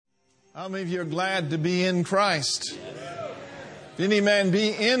How many of you are glad to be in Christ? If any man be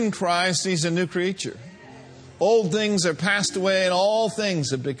in Christ, he's a new creature. Old things are passed away and all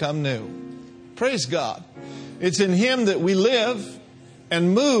things have become new. Praise God. It's in Him that we live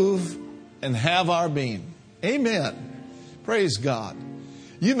and move and have our being. Amen. Praise God.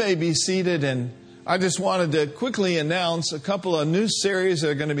 You may be seated, and I just wanted to quickly announce a couple of new series that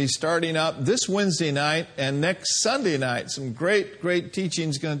are going to be starting up this Wednesday night and next Sunday night. Some great teaching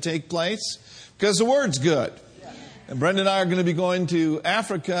is going to take place because the Word's good. And Brenda and I are going to be going to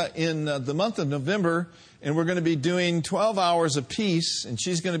Africa in the month of November, and we're going to be doing 12 hours apiece, and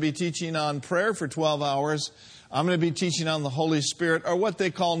she's going to be teaching on prayer for 12 hours. I'm going to be teaching on the Holy Spirit, or what they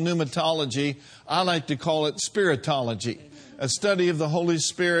call pneumatology. I like to call it spiritology. A study of the Holy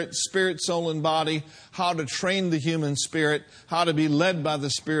Spirit, spirit, soul, and body, how to train the human spirit, how to be led by the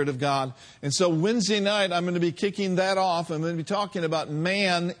Spirit of God. And so Wednesday night, I'm going to be kicking that off. I'm going to be talking about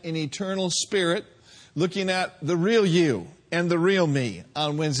man in eternal spirit, looking at the real you and the real me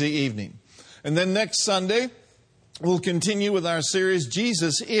on Wednesday evening. And then next Sunday, we'll continue with our series,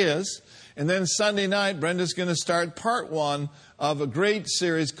 Jesus Is. And then Sunday night, Brenda's going to start part 1 of a great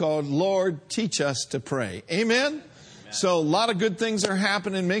series called Lord, Teach Us to Pray. Amen? So a lot of good things are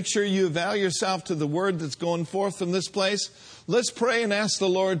happening. Make sure you avail yourself to the word that's going forth from this place. Let's pray and ask the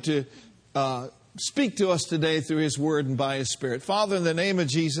Lord to speak to us today through His Word and by His Spirit. Father, in the name of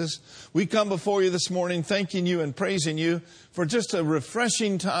Jesus, we come before You this morning thanking You and praising You for just a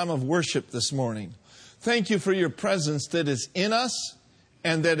refreshing time of worship this morning. Thank You for Your presence that is in us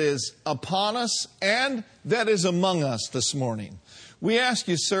and that is upon us and that is among us this morning. We ask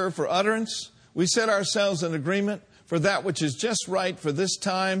You, sir, for utterance. We set ourselves in agreement for that which is just right for this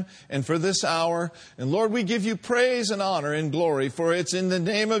time and for this hour. And Lord, we give You praise and honor and glory, for it's in the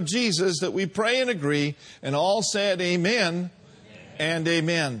name of Jesus that we pray and agree. And all said amen and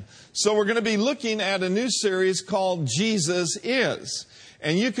amen. So we're going to be looking at a new series called Jesus Is.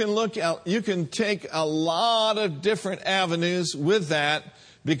 And you can take a lot of different avenues with that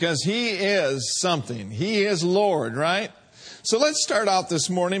because He is something. He is Lord, right? So let's start out this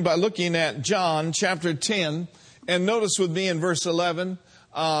morning by looking at John chapter 10. And notice with me in verse 11,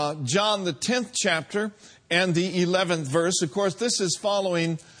 John the 10th chapter and the 11th verse. Of course, this is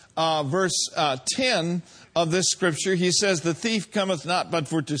following verse 10 of this scripture. He says, "The thief cometh not but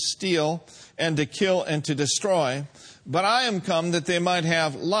for to steal and to kill and to destroy. But I am come that they might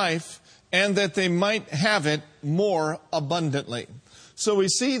have life and that they might have it more abundantly." So we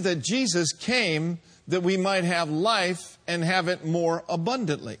see that Jesus came that we might have life and have it more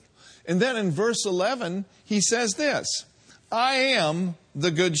abundantly. And then in verse 11, He says this, "I am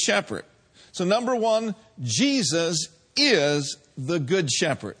the good shepherd." So number one, Jesus is the good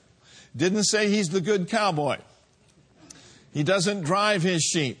shepherd. Didn't say He's the good cowboy. He doesn't drive His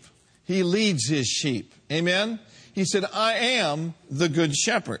sheep. He leads His sheep. Amen? He said, "I am the good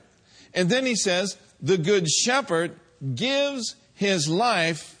shepherd." And then He says, the good shepherd gives his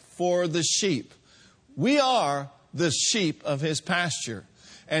life for the sheep. We are the sheep of His pasture.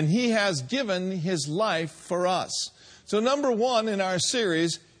 And He has given His life for us. So number one in our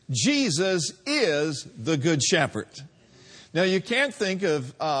series, Jesus is the Good Shepherd. Now you can't think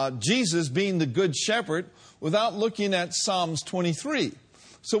of Jesus being the Good Shepherd without looking at Psalms 23.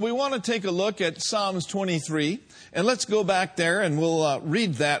 So we want to take a look at Psalms 23. And let's go back there and we'll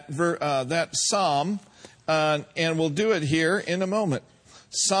read that psalm. And we'll do it here in a moment.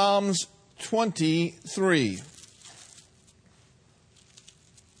 Psalms 23.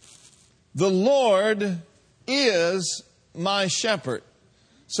 "The Lord is my shepherd."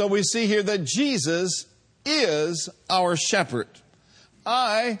 So we see here that Jesus is our shepherd.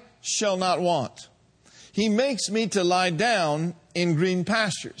 "I shall not want. He makes me to lie down in green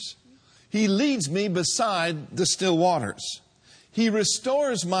pastures. He leads me beside the still waters. He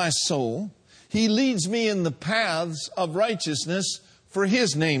restores my soul. He leads me in the paths of righteousness for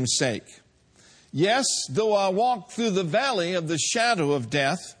His name's sake. Yes, though I walk through the valley of the shadow of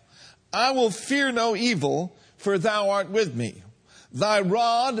death, I will fear no evil, for Thou art with me. Thy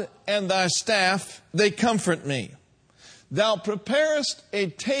rod and Thy staff, they comfort me. Thou preparest a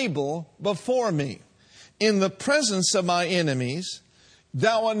table before me in the presence of my enemies.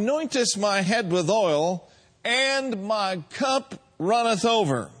 Thou anointest my head with oil, and my cup runneth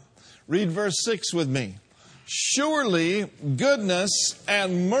over." Read verse 6 with me. "Surely goodness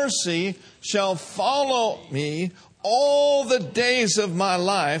and mercy shall follow me all the days of my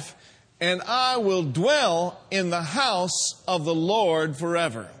life, and I will dwell in the house of the Lord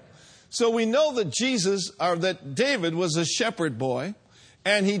forever." So we know that David was a shepherd boy,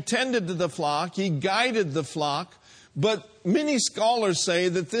 and he tended to the flock, he guided the flock, but many scholars say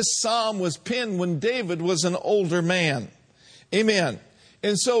that this psalm was penned when David was an older man. Amen.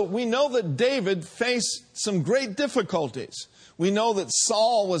 And so we know that David faced some great difficulties. We know that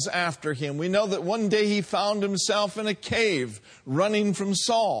Saul was after him. We know that one day he found himself in a cave running from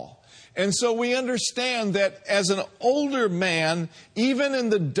Saul. And so we understand that as an older man, even in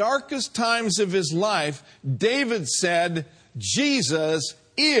the darkest times of his life, David said, Jesus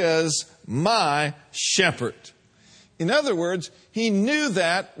is my shepherd. In other words, he knew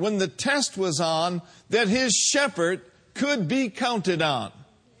that when the test was on, that his shepherd could be counted on.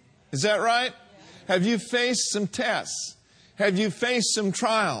 Is that right? Have you faced some tests? Have you faced some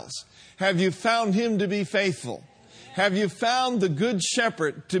trials? Have you found him to be faithful? Have you found the good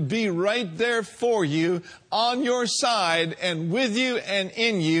shepherd to be right there for you, on your side and with you and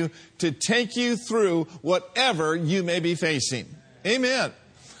in you to take you through whatever you may be facing? Amen.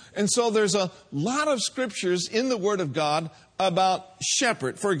 And so there's a lot of scriptures in the Word of God about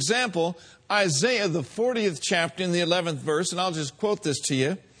shepherd. For example, Isaiah, the 40th chapter in the 11th verse, and I'll just quote this to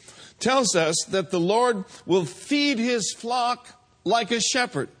you, tells us that the Lord will feed his flock like a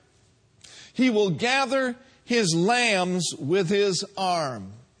shepherd. He will gather his lambs with his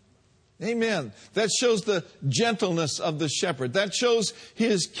arm. Amen. That shows the gentleness of the shepherd. That shows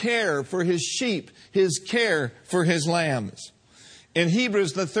his care for his sheep, his care for his lambs. In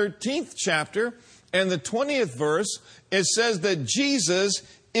Hebrews, the 13th chapter and the 20th verse, it says that Jesus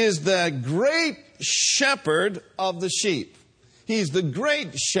is the great shepherd of the sheep. He's the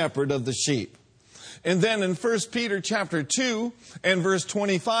great shepherd of the sheep. And then in 1 Peter chapter 2 and verse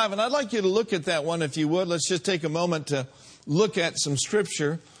 25, and I'd like you to look at that one if you would. Let's just take a moment to look at some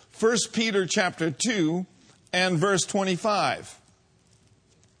scripture. 1 Peter chapter 2 and verse 25.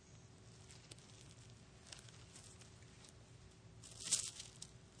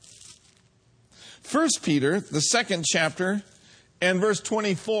 First Peter, the second chapter, and verse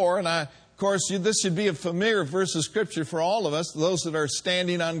 24, and of course, this should be a familiar verse of Scripture for all of us, those that are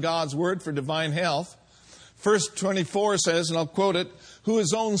standing on God's Word for divine health. Verse 24 says, and I'll quote it, who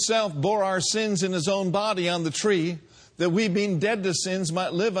his own self bore our sins in his own body on the tree, that we being dead to sins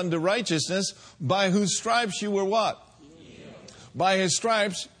might live unto righteousness, by whose stripes you were what? Healed. By his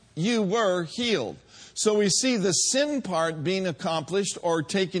stripes you were healed. So we see the sin part being accomplished or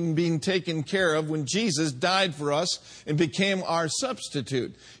being taken care of when Jesus died for us and became our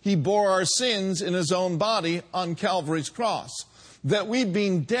substitute. He bore our sins in his own body on Calvary's cross, that we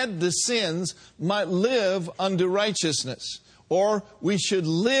being dead to sins might live unto righteousness, or we should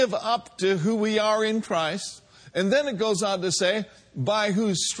live up to who we are in Christ. And then it goes on to say, by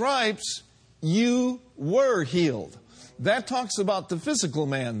whose stripes you were healed. That talks about the physical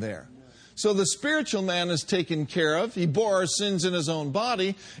man there. So the spiritual man is taken care of. He bore our sins in his own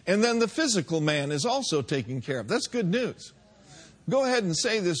body. And then the physical man is also taken care of. That's good news. Go ahead and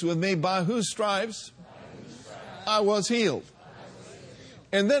say this with me. By whose stripes I was healed.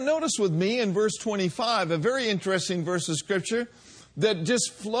 And then notice with me in verse 25, a very interesting verse of Scripture that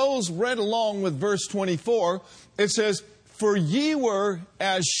just flows right along with verse 24. It says, for ye were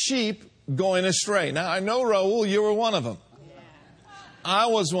as sheep going astray. Now I know, Raul, you were one of them. I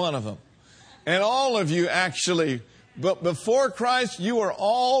was one of them. And all of you actually, but before Christ, you were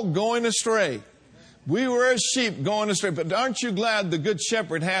all going astray. We were as sheep going astray. But aren't you glad the Good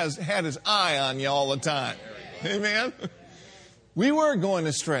Shepherd had his eye on you all the time? Amen? We were going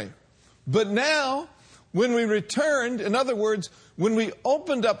astray. But now, when we returned, in other words, when we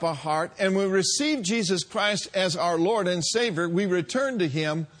opened up our heart and we received Jesus Christ as our Lord and Savior, we returned to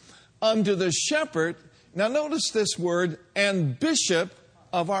him unto the shepherd. Now notice this word, and bishop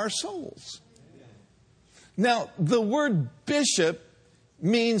of our souls. Now, the word bishop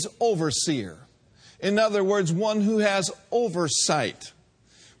means overseer. In other words, one who has oversight.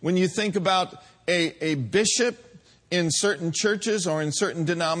 When you think about a bishop in certain churches or in certain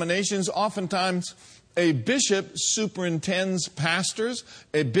denominations, oftentimes a bishop superintends pastors.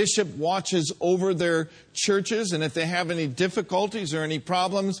 A bishop watches over their churches, and if they have any difficulties or any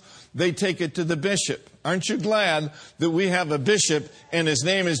problems, they take it to the bishop. Aren't you glad that we have a bishop and his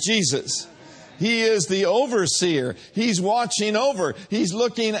name is Jesus? He is the overseer. He's watching over. He's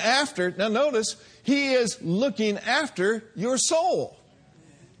looking after. Now notice, he is looking after your soul.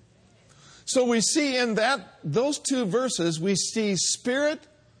 So we see in those two verses, we see spirit,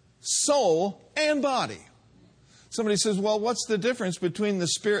 soul, and body. Somebody says, well, what's the difference between the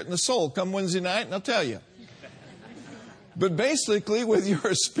spirit and the soul? Come Wednesday night and I'll tell you. But basically, with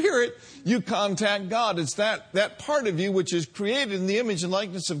your spirit, you contact God. It's that part of you which is created in the image and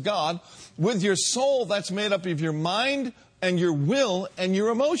likeness of God. With your soul, that's made up of your mind and your will and your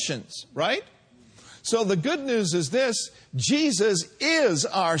emotions, right? So the good news is this: Jesus is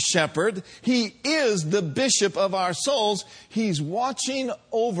our shepherd. He is the bishop of our souls. He's watching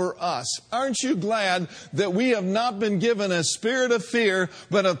over us. Aren't you glad that we have not been given a spirit of fear,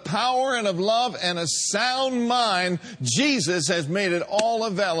 but of power and of love and a sound mind? Jesus has made it all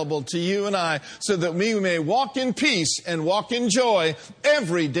available to you and I so that we may walk in peace and walk in joy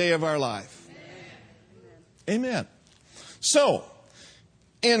every day of our life. Amen. So,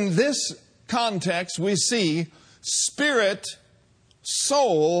 in this context, we see spirit,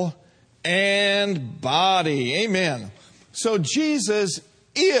 soul, and body. Amen. So Jesus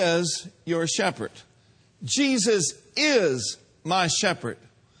is your shepherd. Jesus is my shepherd.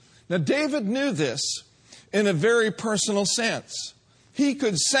 Now, David knew this in a very personal sense. He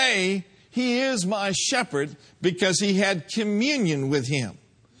could say he is my shepherd because he had communion with him.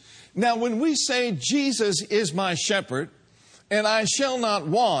 Now, when we say Jesus is my shepherd and I shall not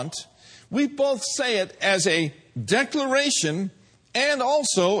want, we both say it as a declaration and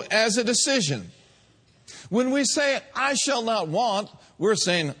also as a decision. When we say, I shall not want, we're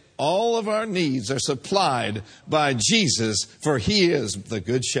saying all of our needs are supplied by Jesus, for he is the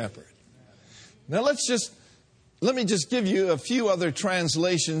good shepherd. Now let me just give you a few other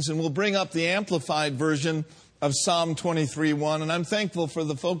translations, and we'll bring up the Amplified version of Psalm 23:1. And I'm thankful for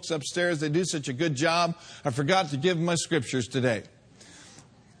the folks upstairs. They do such a good job. I forgot to give my scriptures today.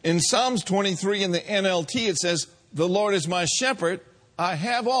 In Psalms 23 in the NLT, it says, the Lord is my shepherd. I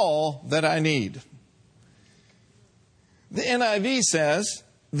have all that I need. The NIV says,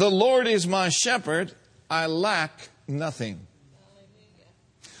 the Lord is my shepherd. I lack nothing.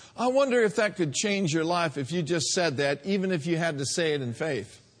 I wonder if that could change your life if you just said that, even if you had to say it in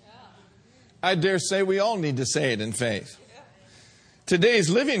faith. I dare say we all need to say it in faith. Today's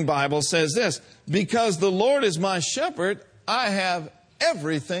Living Bible says this, because the Lord is my shepherd, I have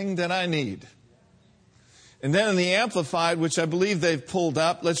everything that I need. And then in the Amplified, which I believe they've pulled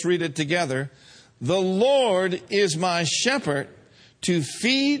up, let's read it together. The Lord is my shepherd, to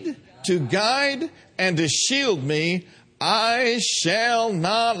feed, to guide, and to shield me. I shall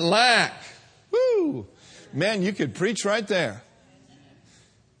not lack. Woo! Man, you could preach right there.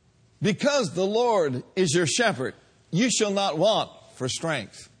 Because the Lord is your shepherd, you shall not want for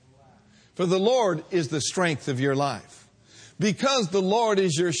strength. For the Lord is the strength of your life. Because the Lord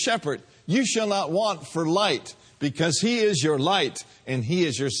is your shepherd, you shall not want for light, because he is your light and he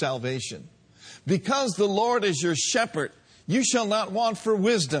is your salvation. Because the Lord is your shepherd, you shall not want for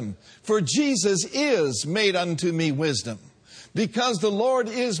wisdom, for Jesus is made unto me wisdom. Because the Lord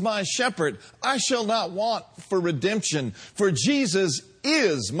is my shepherd, I shall not want for redemption, for Jesus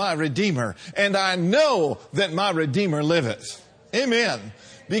is my Redeemer, and I know that my Redeemer liveth. Amen.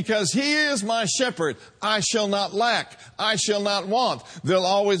 Because he is my shepherd, I shall not lack, I shall not want. There'll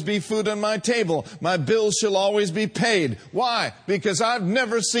always be food on my table. My bills shall always be paid. Why? Because I've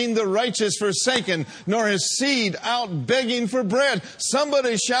never seen the righteous forsaken, nor his seed out begging for bread.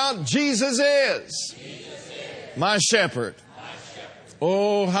 Somebody shout, Jesus is my shepherd.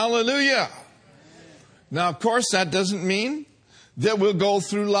 Oh, hallelujah. Now, of course, that doesn't mean that we'll go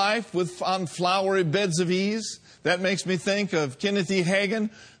through life on flowery beds of ease. That makes me think of Kenneth E. Hagin,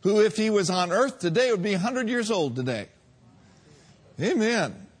 who, if he was on earth today, would be 100 years old today.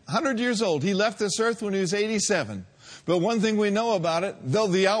 Amen. 100 years old. He left this earth when he was 87. But one thing we know about it, though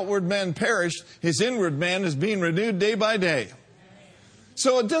the outward man perished, his inward man is being renewed day by day.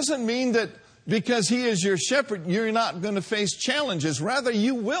 So it doesn't mean that because he is your shepherd, you're not going to face challenges. Rather,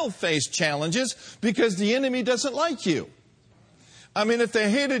 you will face challenges because the enemy doesn't like you. I mean, if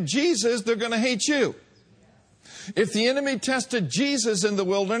they hated Jesus, they're going to hate you. If the enemy tested Jesus in the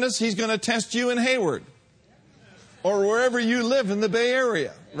wilderness, he's going to test you in Hayward or wherever you live in the Bay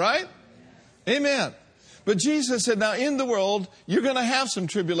Area, right? Amen. But Jesus said, now in the world, you're going to have some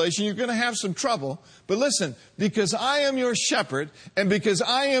tribulation, you're going to have some trouble. But listen, because I am your shepherd, and because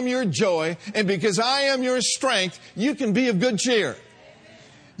I am your joy, and because I am your strength, you can be of good cheer.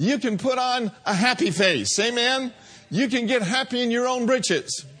 You can put on a happy face. Amen. You can get happy in your own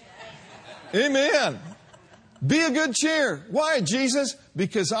britches. Amen. Be of good cheer. Why, Jesus?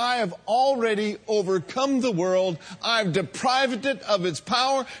 Because I have already overcome the world. I've deprived it of its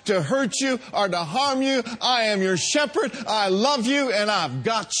power to hurt you or to harm you. I am your shepherd. I love you and I've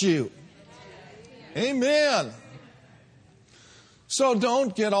got you. Amen. So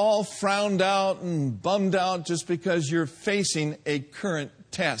don't get all frowned out and bummed out just because you're facing a current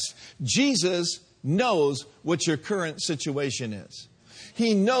test. Jesus knows what your current situation is.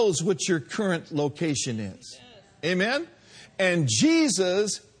 He knows what your current location is. Amen? And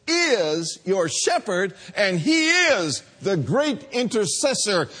Jesus is your shepherd, and He is the great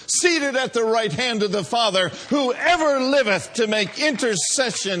intercessor seated at the right hand of the Father, who ever liveth to make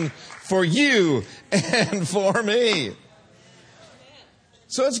intercession for you and for me.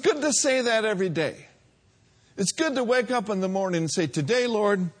 So it's good to say that every day. It's good to wake up in the morning and say, today,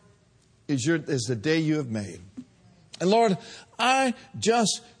 Lord, is the day you have made. And Lord, I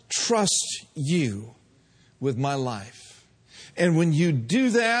just trust you with my life. And when you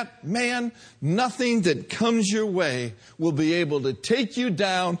do that, man, nothing that comes your way will be able to take you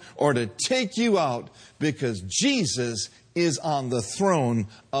down or to take you out, because Jesus is on the throne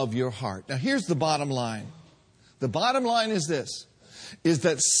of your heart. Now, here's the bottom line. The bottom line is this, is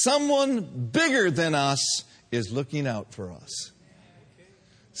that someone bigger than us is looking out for us.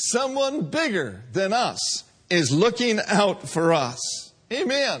 Someone bigger than us is looking out for us.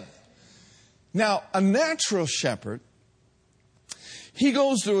 Amen. Now, a natural shepherd, he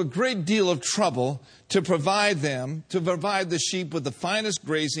goes through a great deal of trouble to provide the sheep with the finest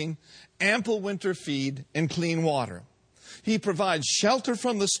grazing, ample winter feed, and clean water. He provides shelter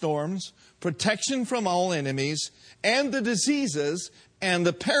from the storms, protection from all enemies, and the diseases and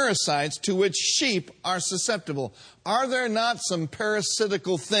the parasites to which sheep are susceptible. Are there not some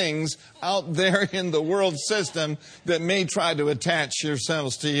parasitical things out there in the world system that may try to attach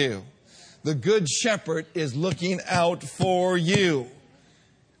yourselves to you? The good shepherd is looking out for you.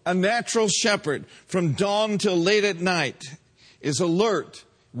 A natural shepherd from dawn till late at night is alert,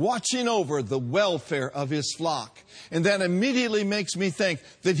 watching over the welfare of his flock. And that immediately makes me think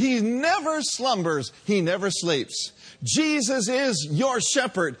that He never slumbers, He never sleeps. Jesus is your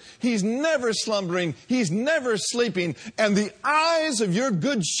shepherd. He's never slumbering. He's never sleeping. And the eyes of your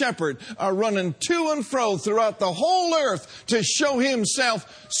good shepherd are running to and fro throughout the whole earth to show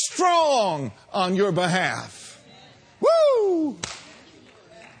Himself strong on your behalf. Woo!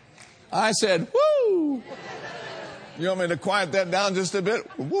 I said, woo! You want me to quiet that down just a bit?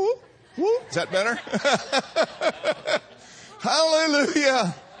 Woo! Woo! Is that better?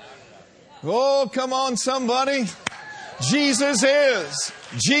 Hallelujah! Oh, come on, somebody. Jesus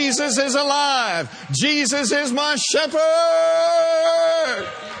is alive. Jesus is my shepherd.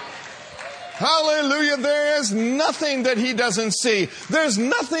 Hallelujah. There is nothing that He doesn't see. There's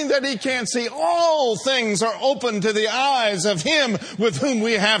nothing that He can't see. All things are open to the eyes of Him with whom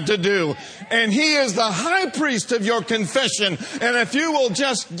we have to do. And He is the high priest of your confession. And if you will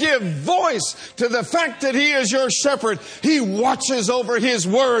just give voice to the fact that He is your shepherd, He watches over His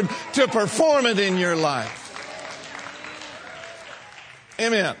word to perform it in your life.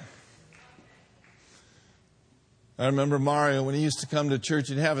 Amen. I remember Mario, when he used to come to church,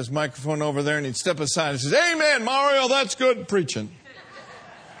 he'd have his microphone over there and he'd step aside and say, amen, Mario, that's good preaching.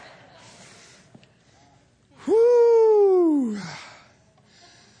 Whoo!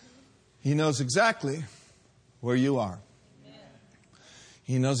 He knows exactly where you are.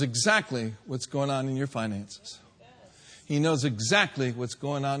 He knows exactly what's going on in your finances. He knows exactly what's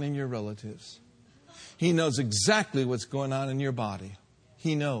going on in your relatives. He knows exactly what's going on in your body.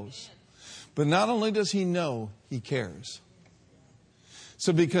 He knows. But not only does He know, He cares.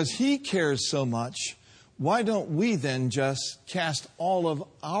 So because He cares so much, why don't we then just cast all of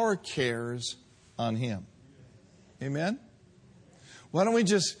our cares on Him? Amen? Why don't we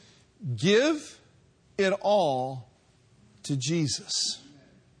just give it all to Jesus?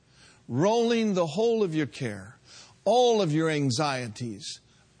 Rolling the whole of your care, all of your anxieties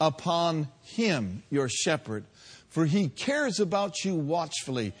upon Him, your shepherd. For He cares about you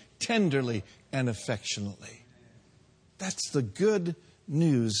watchfully, tenderly, and affectionately. That's the good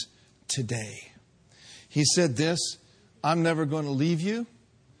news today. He said this, I'm never going to leave you.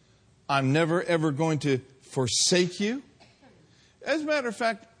 I'm never ever going to forsake you. As a matter of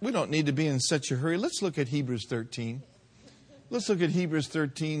fact, we don't need to be in such a hurry. Let's look at Hebrews 13. Let's look at Hebrews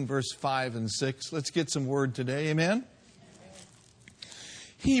 13, verse 5 and 6. Let's get some word today. Amen?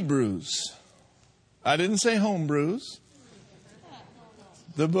 Hebrews. I didn't say home brews.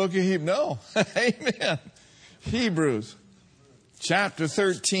 The book of Hebrews. No. Amen. Hebrews chapter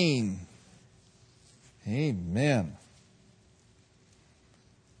 13. Amen.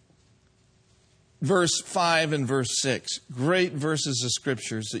 Verse 5 and verse 6. Great verses of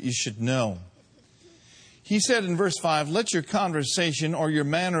scriptures that you should know. He said in verse 5, let your conversation or your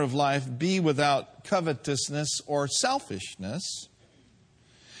manner of life be without covetousness or selfishness,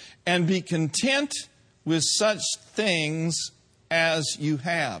 and be content with such things as you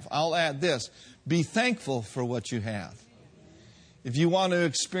have. I'll add this. Be thankful for what you have. If you want to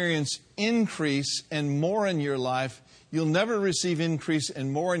experience increase and more in your life, you'll never receive increase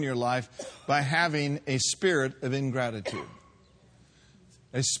and more in your life by having a spirit of ingratitude.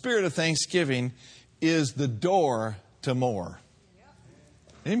 A spirit of thanksgiving is the door to more.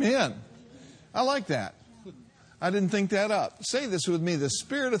 Amen. I like that. I didn't think that up. Say this with me. The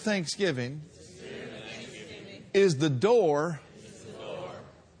spirit of thanksgiving is the door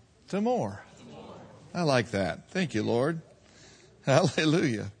to more. I like that. Thank you, Lord.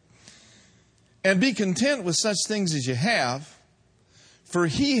 Hallelujah. And be content with such things as you have, for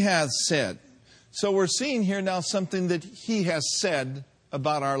He hath said. So we're seeing here now something that He has said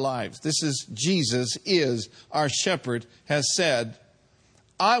about our lives. This is Jesus is our shepherd, has said,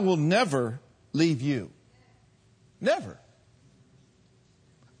 I will never leave you. Never.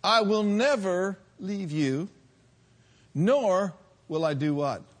 I will never leave you, nor will I do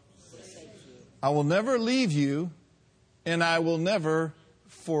what? I will never leave you, and I will never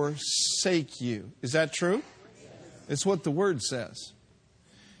forsake you. Is that true? It's what the Word says.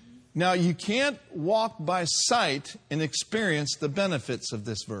 Now, you can't walk by sight and experience the benefits of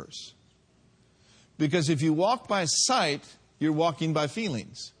this verse. Because if you walk by sight, you're walking by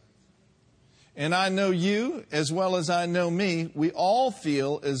feelings. And I know you as well as I know me, we all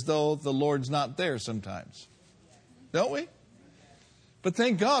feel as though the Lord's not there sometimes. Don't we? But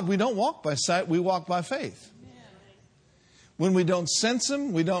thank God we don't walk by sight, we walk by faith. When we don't sense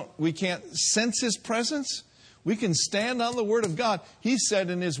Him, we can't sense His presence, we can stand on the Word of God. He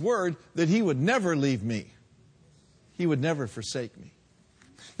said in His Word that He would never leave me. He would never forsake me.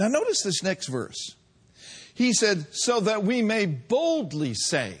 Now notice this next verse. He said, so that we may boldly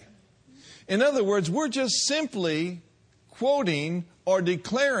say. In other words, we're just simply quoting or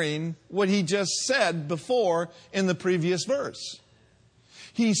declaring what He just said before in the previous verse.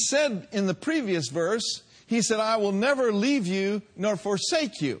 He said in the previous verse, He said, I will never leave you nor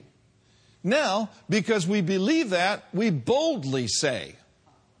forsake you. Now, because we believe that, we boldly say.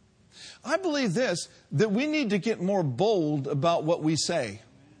 I believe this, that we need to get more bold about what we say.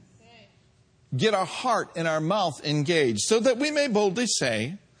 Get our heart and our mouth engaged so that we may boldly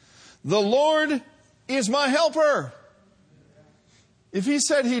say, the Lord is my helper. If He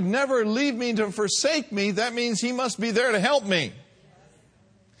said He'd never leave me to forsake me, that means He must be there to help me.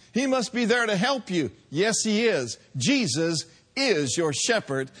 He must be there to help you. Yes, He is. Jesus is your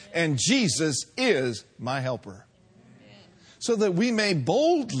shepherd, and Jesus is my helper. So that we may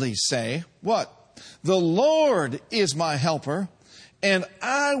boldly say, what? The Lord is my helper, and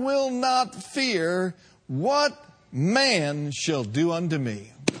I will not fear what man shall do unto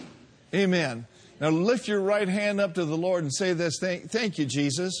me. Amen. Now lift your right hand up to the Lord and say this. Thank you,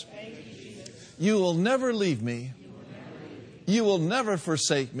 Jesus. You will never leave me. You will never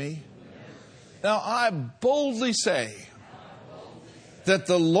forsake me. Now I boldly say that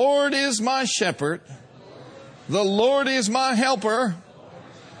the Lord is my shepherd. The Lord is my helper.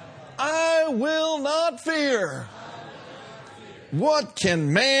 I will not fear. What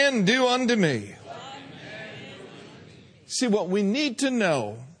can man do unto me? See, what we need to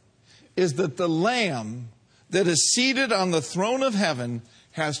know is that the Lamb that is seated on the throne of heaven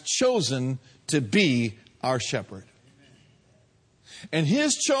has chosen to be our shepherd. And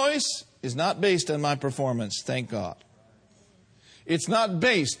His choice is not based on my performance, thank God. It's not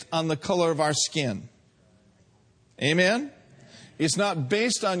based on the color of our skin. Amen? It's not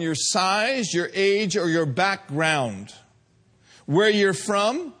based on your size, your age, or your background. Where you're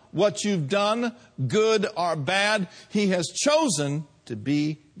from, what you've done, good or bad, He has chosen to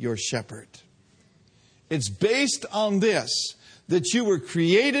be your shepherd. It's based on this, that you were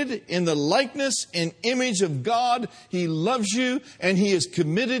created in the likeness and image of God. He loves you and He is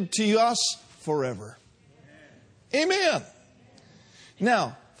committed to us forever. Amen.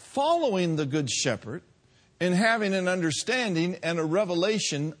 Now, following the Good Shepherd and having an understanding and a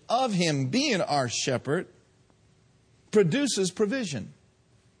revelation of Him being our shepherd produces provision,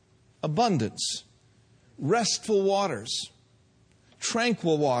 abundance, restful waters,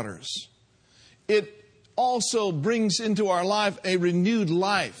 tranquil waters. It also brings into our life a renewed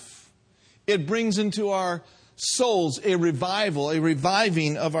life. It brings into our souls a revival, a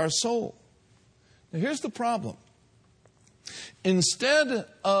reviving of our soul. Now here's the problem. Instead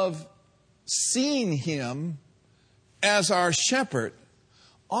of seeing Him as our shepherd,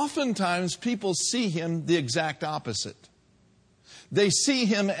 oftentimes people see Him the exact opposite. They see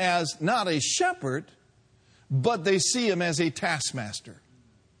Him as not a shepherd, but they see Him as a taskmaster.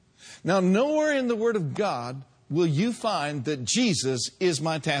 Now, nowhere in the Word of God will you find that Jesus is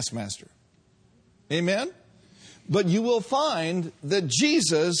my taskmaster. Amen? But you will find that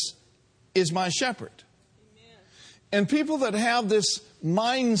Jesus is my shepherd. Amen. And people that have this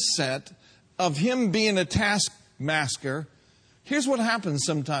mindset of Him being a taskmaster, here's what happens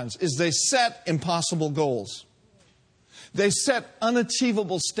sometimes, is they set impossible goals. They set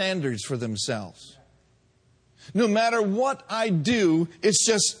unachievable standards for themselves. No matter what I do, it's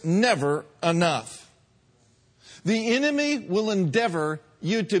just never enough. The enemy will endeavor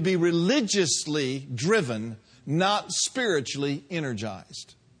you to be religiously driven, not spiritually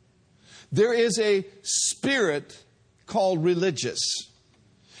energized. There is a spirit called religious.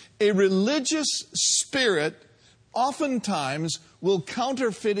 A religious spirit oftentimes will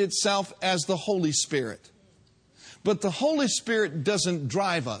counterfeit itself as the Holy Spirit. But the Holy Spirit doesn't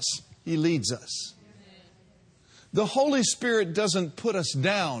drive us. He leads us. The Holy Spirit doesn't put us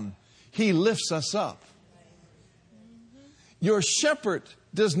down. He lifts us up. Your shepherd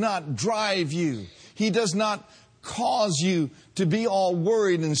does not drive you. He does not cause you to be all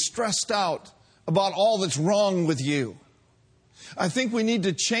worried and stressed out about all that's wrong with you. I think we need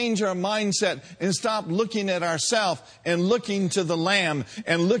to change our mindset and stop looking at ourselves and looking to the Lamb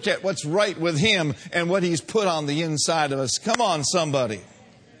and look at what's right with Him and what He's put on the inside of us. Come on, somebody.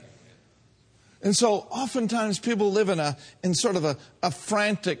 And so oftentimes people live in sort of a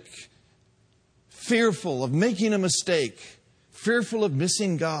frantic, fearful of making a mistake, fearful of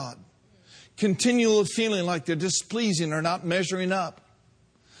missing God, continual feeling like they're displeasing or not measuring up.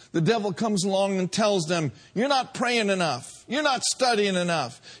 The devil comes along and tells them, you're not praying enough. You're not studying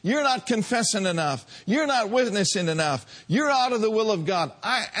enough. You're not confessing enough. You're not witnessing enough. You're out of the will of God.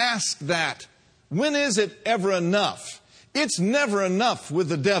 I ask that. When is it ever enough? It's never enough with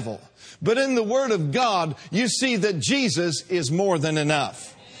the devil. But in the Word of God, you see that Jesus is more than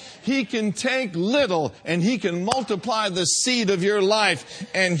enough. He can take little and He can multiply the seed of your life,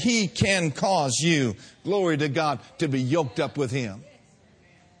 and He can cause you, glory to God, to be yoked up with Him.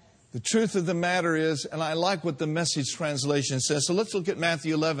 The truth of the matter is, and I like what the Message translation says, so let's look at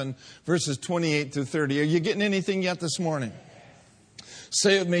Matthew 11, verses 28 through 30. Are you getting anything yet this morning?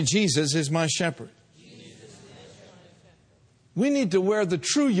 Say with me, Jesus is my shepherd. We need to wear the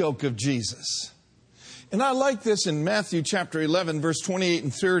true yoke of Jesus. And I like this in Matthew chapter 11, verse 28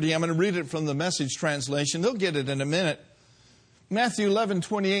 and 30. I'm going to read it from the Message translation. They'll get it in a minute. Matthew 11,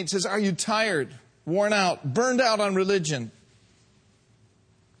 28 says, are you tired, worn out, burned out on religion?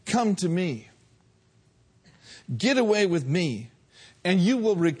 Come to me. Get away with me, and you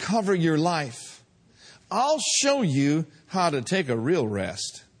will recover your life. I'll show you how to take a real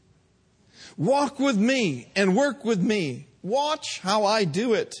rest. Walk with me and work with me. Watch how I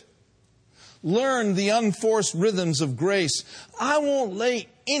do it. Learn the unforced rhythms of grace. I won't lay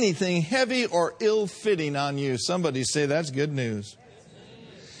anything heavy or ill-fitting on you. Somebody say that's good news.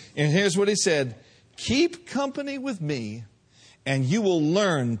 And here's what He said. Keep company with me, and you will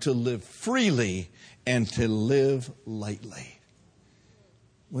learn to live freely and to live lightly.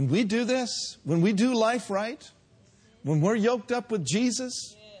 When we do this, when we do life right, when we're yoked up with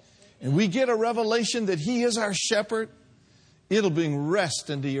Jesus, and we get a revelation that He is our shepherd, it'll bring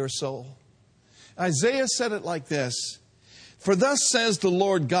rest into your soul. Isaiah said it like this. For thus says the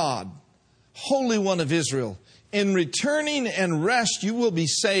Lord God, Holy One of Israel, in returning and rest you will be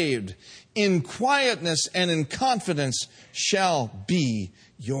saved. In quietness and in confidence shall be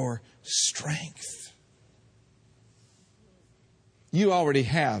your strength. You already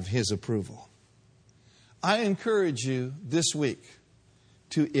have His approval. I encourage you this week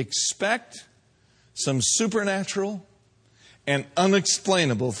to expect some supernatural and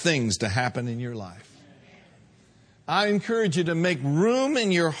unexplainable things to happen in your life. I encourage you to make room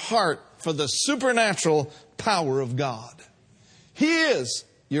in your heart for the supernatural power of God. He is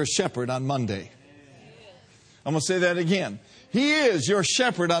your shepherd on Monday. I'm going to say that again. He is your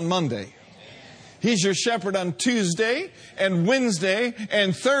shepherd on Monday. He's your shepherd on Tuesday and Wednesday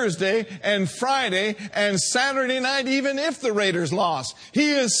and Thursday and Friday and Saturday night, even if the Raiders lost.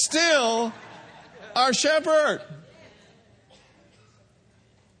 He is still our shepherd.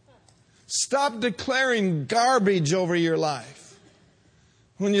 Stop declaring garbage over your life.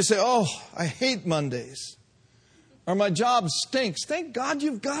 When you say, oh, I hate Mondays, or my job stinks. Thank God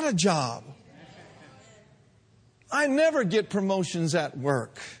you've got a job. I never get promotions at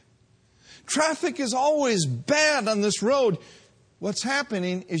work. Traffic is always bad on this road. What's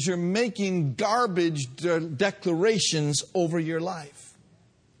happening is you're making garbage declarations over your life.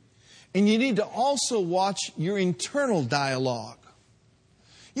 And you need to also watch your internal dialogue.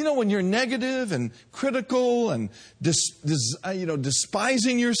 You know, when you're negative and critical and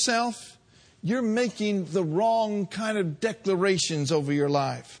despising yourself, you're making the wrong kind of declarations over your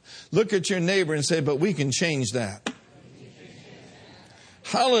life. Look at your neighbor and say, but we can change that.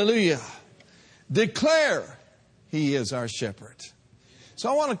 Hallelujah. Declare He is our shepherd. So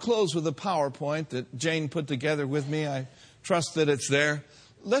I want to close with a PowerPoint that Jane put together with me. I trust that it's there.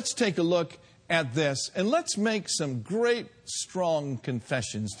 Let's take a look at this, and let's make some great, strong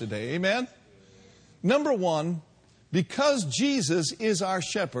confessions today. Amen? Number one, because Jesus is our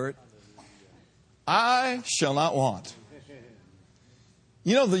shepherd, I shall not want.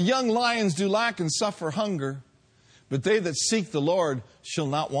 You know, the young lions do lack and suffer hunger, but they that seek the Lord shall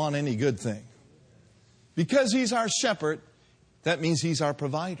not want any good thing. Because He's our shepherd, that means He's our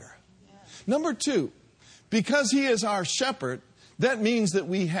provider. Number two, because He is our shepherd, that means that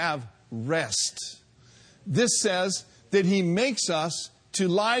we have rest. This says that He makes us to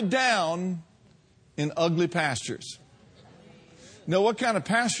lie down in ugly pastures. Now, what kind of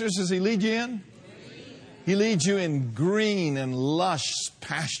pastures does He lead you in? He leads you in green and lush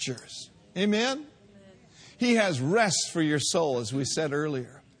pastures. Amen? He has rest for your soul, as we said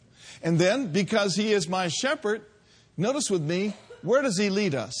earlier. And then, because He is my shepherd, notice with me, where does He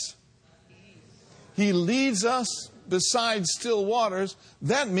lead us? He leads us beside still waters.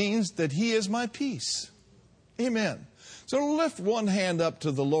 That means that He is my peace. Amen. So lift one hand up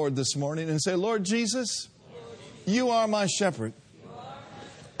to the Lord this morning and say, Lord Jesus, You are my shepherd.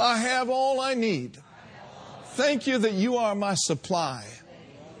 I have all I need. Thank You that You are my supply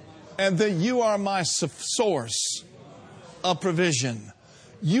and that You are my source of provision.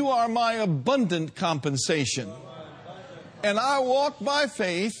 You are my abundant compensation. And I walk by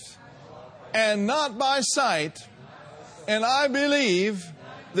faith and not by sight. And I believe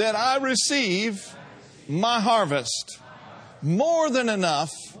that I receive my harvest, more than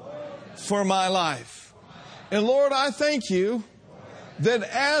enough for my life. And Lord, I thank You that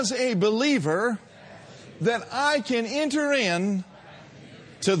as a believer, that I can enter in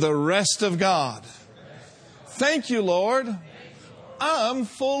to the rest of God. Thank You, Lord. I'm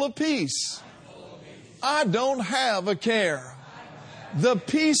full of peace. I don't have a care. The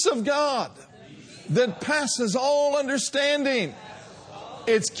peace of God that passes all understanding.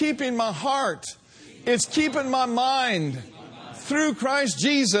 It's keeping my heart. It's keeping my mind through Christ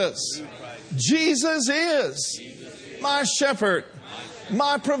Jesus. Jesus is my shepherd,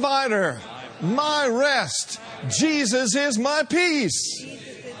 my provider, my rest. Jesus is my peace.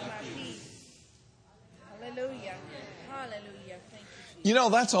 Hallelujah. Hallelujah. Thank You know,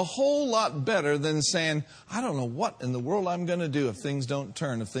 that's a whole lot better than saying, I don't know what in the world I'm going to do if things don't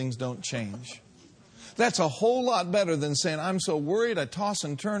turn, if things don't change. That's a whole lot better than saying, I'm so worried, I toss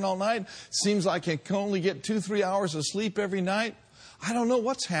and turn all night. Seems like I can only get 2-3 hours of sleep every night. I don't know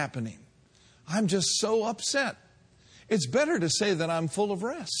what's happening. I'm just so upset. It's better to say that I'm full of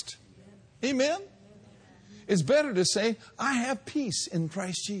rest. Amen? It's better to say, I have peace in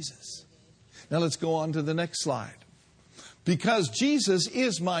Christ Jesus. Now let's go on to the next slide. Because Jesus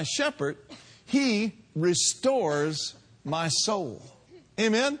is my shepherd, He restores my soul.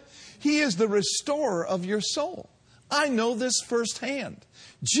 Amen? He is the restorer of your soul. I know this firsthand.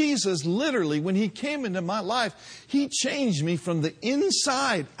 Jesus literally, when He came into my life, He changed me from the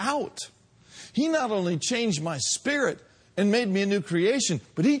inside out. He not only changed my spirit and made me a new creation,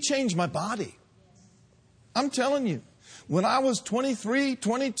 but He changed my body. I'm telling you, when I was 23,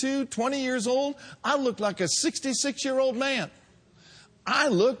 22, 20 years old, I looked like a 66-year-old man. I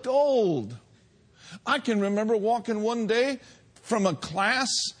looked old. I can remember walking one day from a class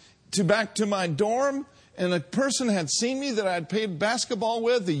back to my dorm, and a person had seen me that I had played basketball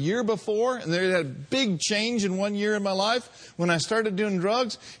with the year before, and they had a big change in 1 year in my life when I started doing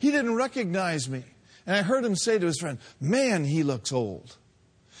drugs. He didn't recognize me. And I heard him say to his friend, man, he looks old.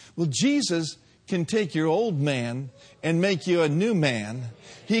 Well, Jesus can take your old man and make you a new man.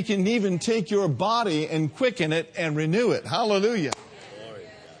 He can even take your body and quicken it and renew it. Hallelujah.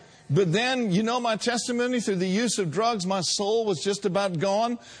 But then, you know my testimony, through the use of drugs, my soul was just about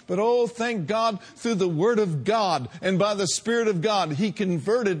gone. But oh, thank God, through the Word of God and by the Spirit of God, He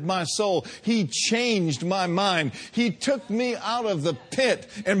converted my soul. He changed my mind. He took me out of the pit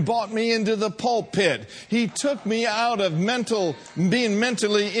and brought me into the pulpit. He took me out of being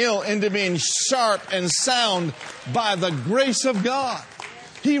mentally ill into being sharp and sound by the grace of God.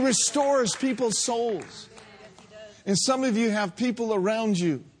 He restores people's souls. And some of you have people around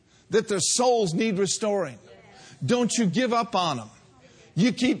you that their souls need restoring. Don't you give up on them.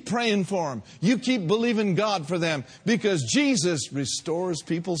 You keep praying for them. You keep believing God for them, because Jesus restores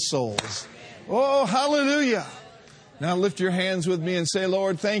people's souls. Oh, hallelujah. Now lift your hands with me and say,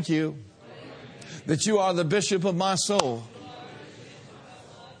 Lord, thank You that You are the bishop of my soul.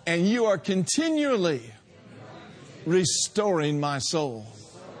 And You are continually restoring my soul.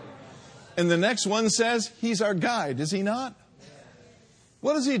 And the next one says, He's our guide, is He not?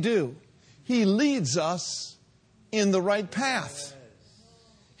 What does He do? He leads us in the right path.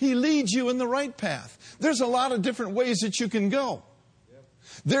 He leads you in the right path. There's a lot of different ways that you can go.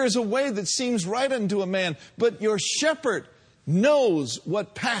 There is a way that seems right unto a man, but your shepherd knows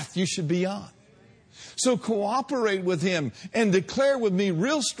what path you should be on. So cooperate with him and declare with me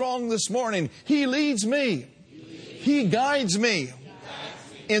real strong this morning, he leads me. He guides me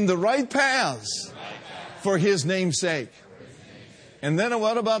in the right paths for his name's sake. And then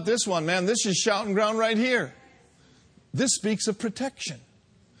what about this one, man? This is shouting ground right here. This speaks of protection.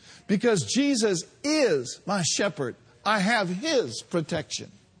 Because Jesus is my shepherd, I have his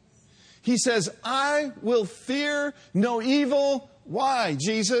protection. He says, I will fear no evil. Why,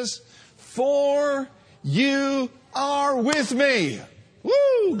 Jesus? For you are with me.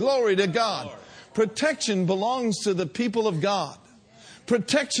 Woo! Glory to God. Protection belongs to the people of God.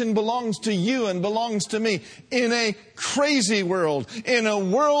 Protection belongs to you and belongs to me in a crazy world, in a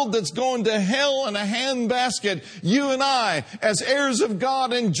world that's going to hell in a handbasket. You and I, as heirs of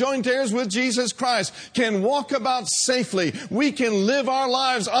God and joint heirs with Jesus Christ, can walk about safely. We can live our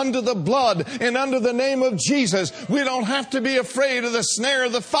lives under the blood and under the name of Jesus. We don't have to be afraid of the snare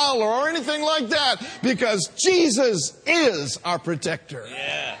of the fowler or anything like that, because Jesus is our protector.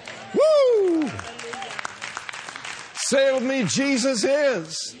 Yeah. Woo! Say it with me, Jesus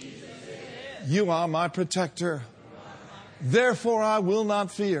is. You are my protector. Therefore I will not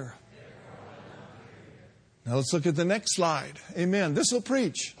fear. Now let's look at the next slide. Amen. This will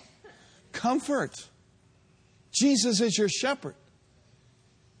preach. Comfort. Jesus is your shepherd.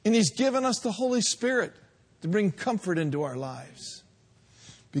 And he's given us the Holy Spirit to bring comfort into our lives.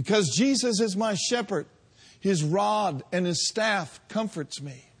 Because Jesus is my shepherd, his rod and his staff comforts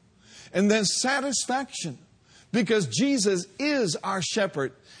me. And then satisfaction. Because Jesus is our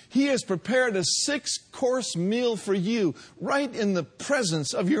shepherd. He has prepared a 6-course meal for you right in the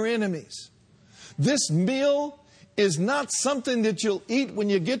presence of your enemies. This meal is not something that you'll eat when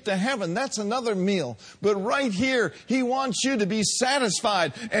you get to heaven. That's another meal. But right here, he wants you to be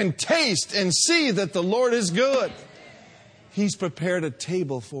satisfied and taste and see that the Lord is good. He's prepared a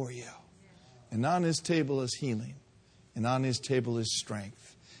table for you. And on his table is healing. And on his table is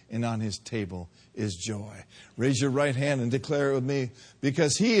strength. And on his table is joy. Raise your right hand and declare it with me.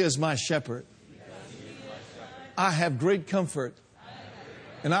 Because he is my shepherd. I have great comfort.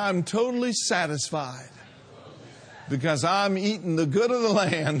 And I'm totally satisfied. Because I'm eating the good of the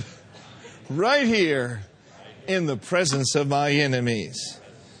land right here in the presence of my enemies.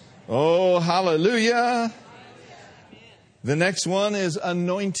 Oh, hallelujah. The next one is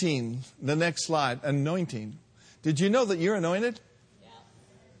anointing. The next slide, anointing. Did you know that you're anointed?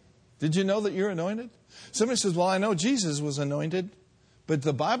 Did you know that you're anointed? Somebody says, well, I know Jesus was anointed, but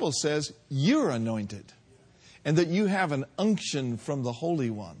the Bible says you're anointed and that you have an unction from the Holy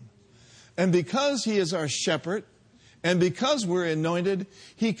One. And because he is our shepherd and because we're anointed,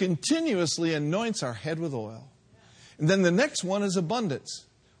 he continuously anoints our head with oil. And then the next one is abundance.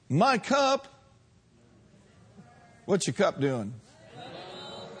 My cup. What's your cup doing?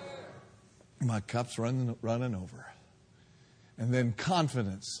 My cup's running over. And then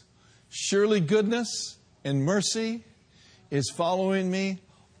confidence. Surely goodness and mercy is following me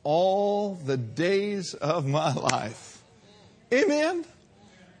all the days of my life. Amen.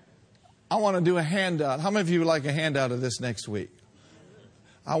 I want to do a handout. How many of you would like a handout of this next week?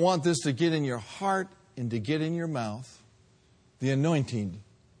 I want this to get in your heart and to get in your mouth. The anointing,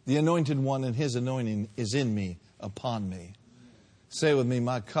 the anointed one and his anointing is in me, upon me. Say with me,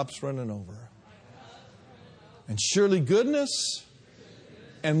 my cup's running over. And surely goodness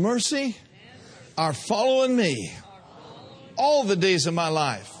and mercy are following me all the days of my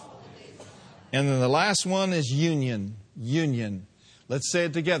life. And then the last one is union. Union. Let's say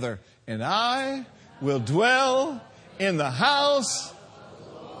it together. And I will dwell in the house.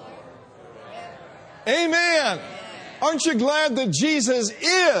 Amen. Aren't you glad that Jesus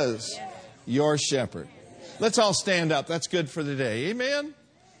is your shepherd? Let's all stand up. That's good for the day. Amen.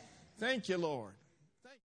 Thank you, Lord.